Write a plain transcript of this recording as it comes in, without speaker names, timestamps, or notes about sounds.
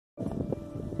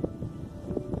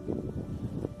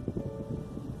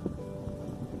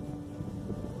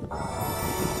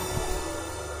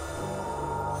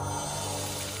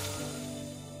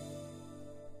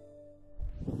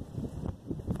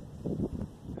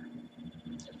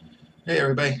Hey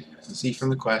everybody, Z from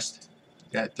the Quest.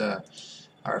 Got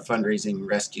our fundraising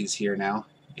rescues here now,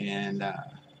 and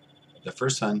the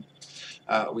first one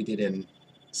we did in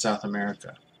South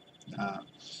America. Uh,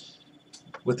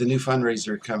 with the new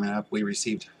fundraiser coming up, we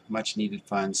received much needed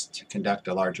funds to conduct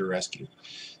a larger rescue.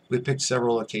 We picked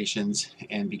several locations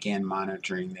and began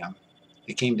monitoring them.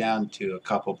 It came down to a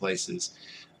couple places.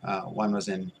 One was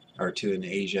in, or two in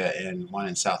Asia, and one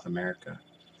in South America.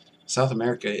 South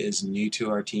America is new to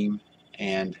our team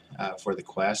and for the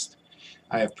Quest.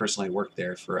 I have personally worked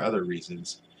there for other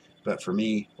reasons, but for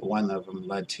me, one of them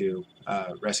led to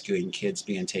rescuing kids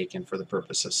being taken for the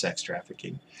purpose of sex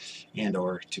trafficking and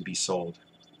or to be sold.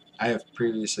 I have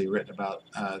previously written about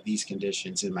these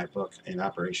conditions in my book in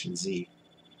Operation Z.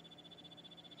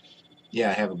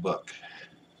 Yeah, I have a book.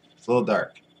 It's a little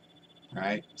dark, all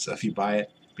right? So if you buy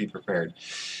it, be prepared.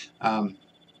 Um,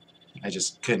 I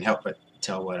just couldn't help but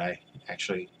tell what I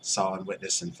actually saw and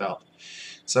witnessed and felt.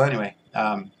 So anyway,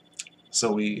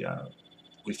 so we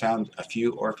found a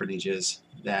few orphanages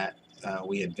that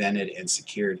we had vented and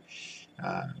secured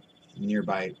uh,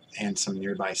 nearby, and some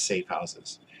nearby safe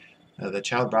houses. The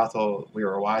child brothel we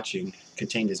were watching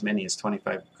contained as many as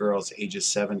 25 girls ages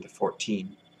 7 to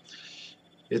 14.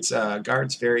 Its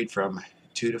guards varied from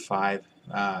 2 to 5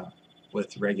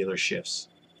 with regular shifts.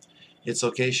 Its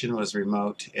location was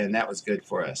remote, and that was good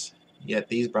for us. Yet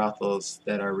these brothels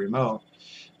that are remote,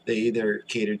 they either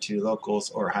cater to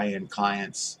locals or high-end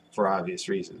clients for obvious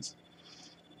reasons.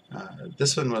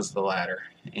 This one was the latter,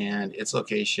 and its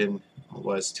location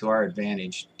was to our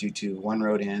advantage due to one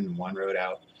road in and one road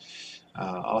out.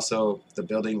 Also, the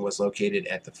building was located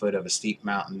at the foot of a steep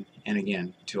mountain, and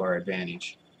again, to our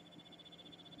advantage.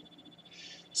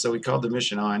 So we called the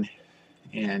mission on,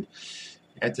 and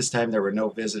at this time there were no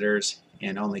visitors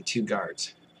and only 2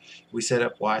 guards. We set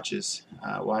up watchers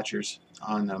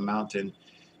on the mountain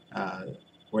uh,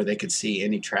 where they could see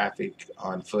any traffic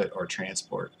on foot or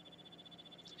transport.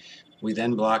 We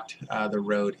then blocked the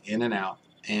road in and out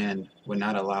and would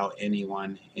not allow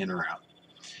anyone in or out.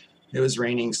 It was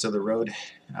raining, so the road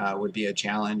would be a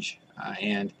challenge,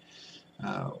 and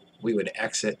we would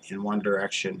exit in one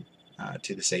direction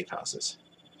to the safe houses.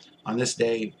 On this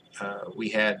day, we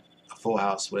had a full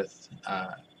house with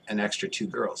an extra 2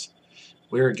 girls.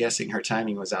 We were guessing her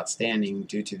timing was outstanding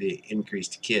due to the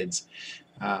increased kids.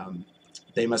 Um,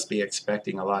 they must be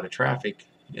expecting a lot of traffic,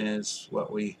 is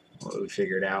what we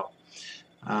figured out.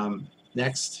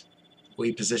 Next,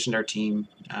 we positioned our team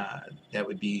that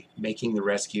would be making the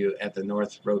rescue at the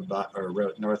North Road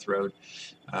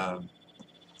um,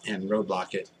 and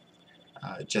roadblock it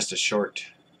just a short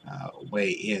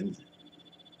way in,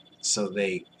 so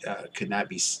they could not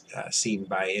be seen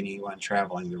by anyone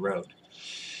traveling the road.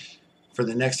 For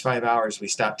the next 5 hours, we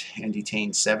stopped and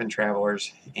detained 7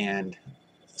 travelers, and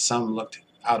some looked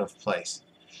out of place.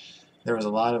 There was a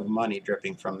lot of money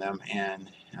dripping from them,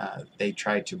 and they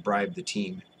tried to bribe the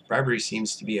team. Bribery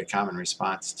seems to be a common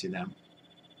response to them.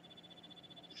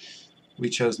 We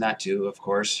chose not to, of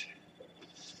course,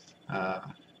 uh,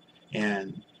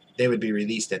 and they would be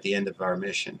released at the end of our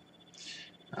mission.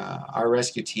 Our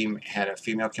rescue team had a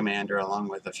female commander along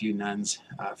with a few nuns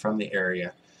from the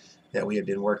area that we had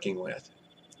been working with.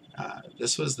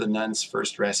 This was the nuns'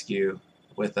 first rescue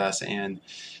with us, and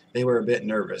they were a bit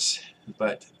nervous,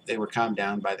 but they were calmed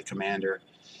down by the commander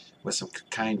with some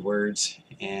kind words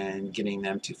and getting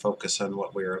them to focus on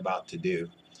what we were about to do.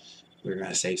 We were going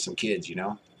to save some kids, you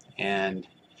know. And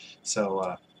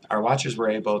so our watchers were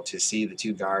able to see the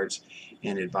 2 guards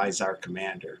and advise our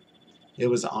commander. It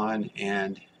was on,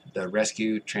 and the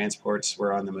rescue transports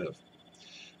were on the move.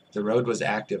 The road was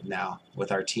active now,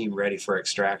 with our team ready for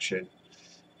extraction.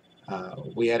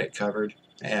 We had it covered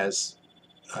uh,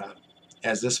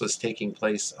 as this was taking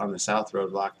place on the south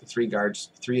roadblock. Three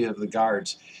of the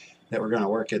guards that were going to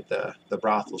work at the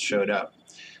brothel showed up.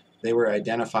 They were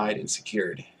identified and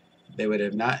secured. They would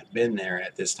have not been there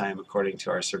at this time according to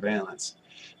our surveillance.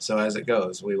 So as it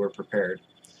goes, we were prepared.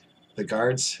 The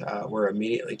guards were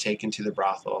immediately taken to the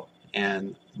brothel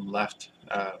and left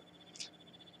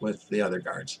with the other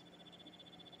guards.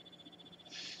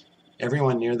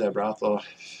 Everyone near the brothel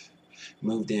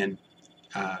moved in,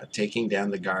 taking down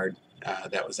the guard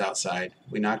that was outside.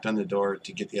 We knocked on the door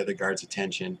to get the other guard's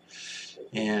attention,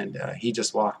 and he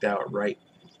just walked out right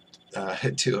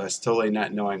to us, totally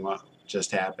not knowing what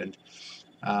just happened.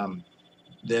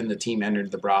 Then the team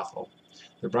entered the brothel.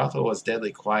 The brothel was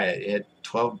deadly quiet. It had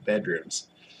 12 bedrooms.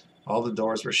 All the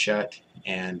doors were shut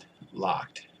and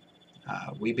locked.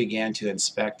 We began to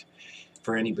inspect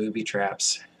for any booby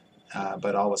traps,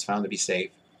 but all was found to be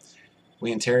safe.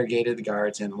 We interrogated the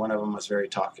guards, and one of them was very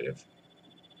talkative.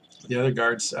 The other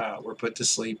guards were put to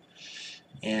sleep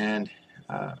and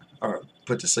or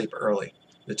put to sleep early.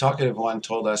 The talkative one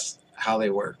told us how they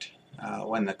worked.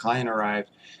 When the client arrived,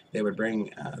 they would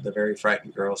bring the very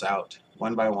frightened girls out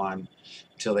one by one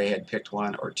until they had picked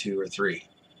one or two or three.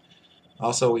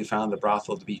 Also, we found the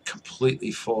brothel to be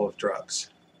completely full of drugs.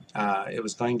 It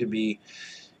was going to be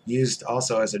used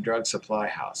also as a drug supply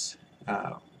house.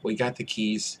 We got the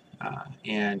keys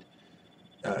and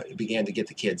began to get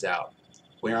the kids out.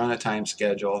 We were on a time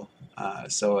schedule,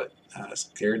 so it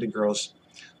scared the girls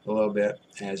a little bit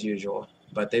as usual,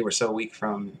 but they were so weak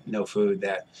from no food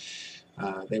that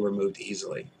they were moved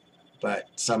easily, but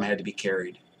some had to be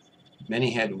carried.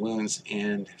 Many had wounds,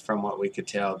 and from what we could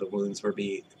tell, the wounds were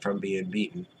from being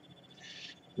beaten.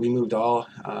 We moved all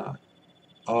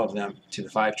of them to the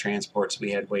 5 transports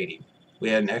we had waiting. We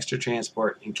had an extra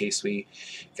transport in case we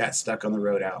got stuck on the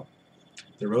road out.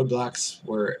 The roadblocks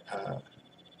were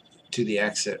to the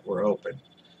exit were open.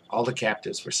 All the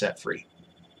captives were set free.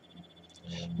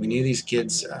 We knew these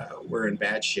kids were in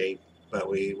bad shape, but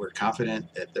we were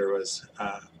confident that there was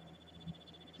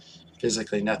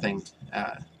physically nothing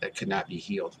that could not be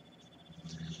healed.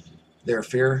 Their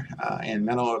fear and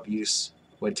mental abuse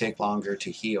would take longer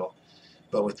to heal,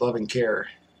 but with loving care,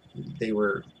 they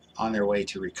were on their way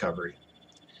to recovery.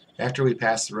 After we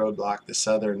passed the roadblock, the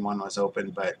southern one was open,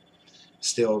 but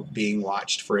still being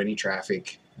watched for any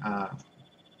traffic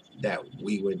that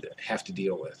we would have to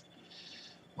deal with.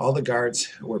 All the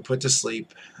guards were put to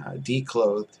sleep,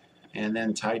 declothed, and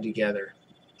then tied together.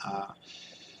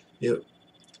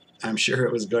 I'm sure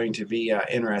it was going to be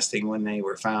interesting when they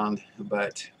were found,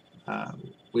 but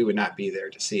we would not be there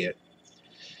to see it.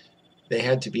 They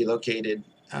had to be located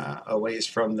a ways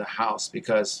from the house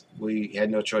because we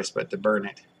had no choice but to burn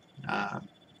it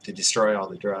to destroy all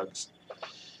the drugs.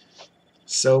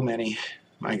 So many,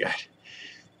 my God,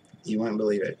 you wouldn't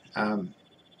believe it.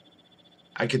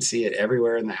 I could see it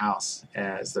everywhere in the house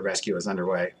as the rescue was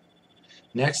underway.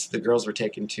 Next, the girls were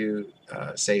taken to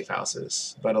safe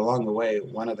houses, but along the way,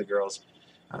 one of the girls,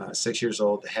 6 years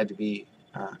old, had to be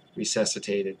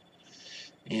resuscitated,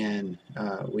 and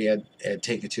we had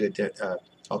taken to an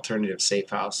alternative safe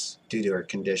house due to her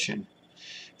condition.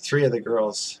 3 of the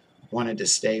girls wanted to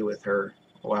stay with her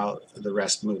while the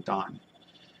rest moved on.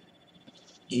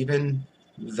 Even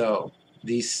though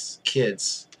these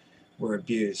kids were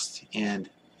abused, and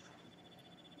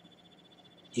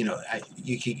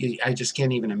I just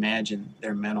can't even imagine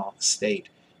their mental state.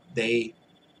 They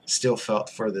still felt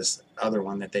for this other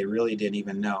one that they really didn't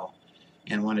even know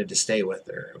and wanted to stay with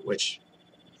her, which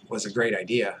was a great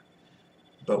idea,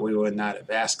 but we would not have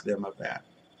asked them of that.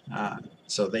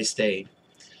 So they stayed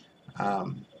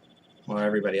while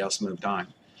everybody else moved on.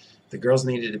 The girls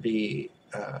needed to be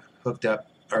hooked up,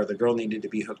 or the girl needed to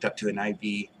be hooked up to an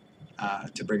IV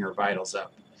to bring her vitals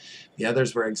up. The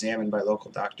others were examined by local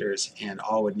doctors and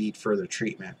all would need further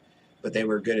treatment, but they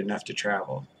were good enough to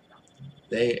travel.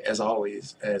 They, as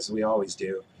we always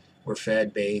do, were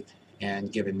fed, bathed,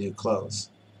 and given new clothes.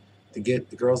 The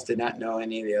girls did not know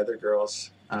any of the other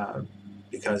girls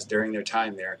because during their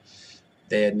time there,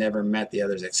 they had never met the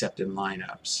others except in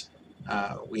lineups.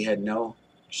 We had no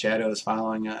shadows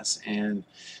following us, and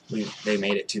they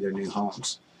made it to their new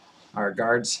homes. Our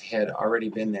guards had already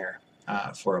been there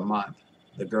for a month.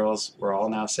 The girls were all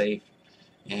now safe,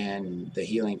 and the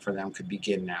healing for them could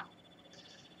begin now.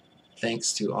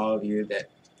 Thanks to all of you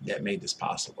that made this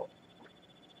possible.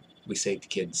 We saved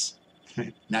kids,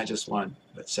 not just one,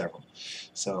 but several.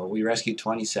 So we rescued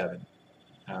 27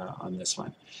 on this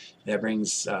one. That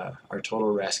brings our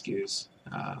total rescues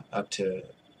up to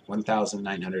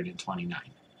 1,929.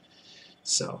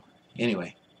 So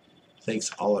anyway, thanks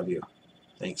all of you.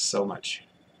 Thanks so much.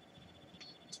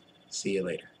 See you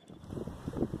later.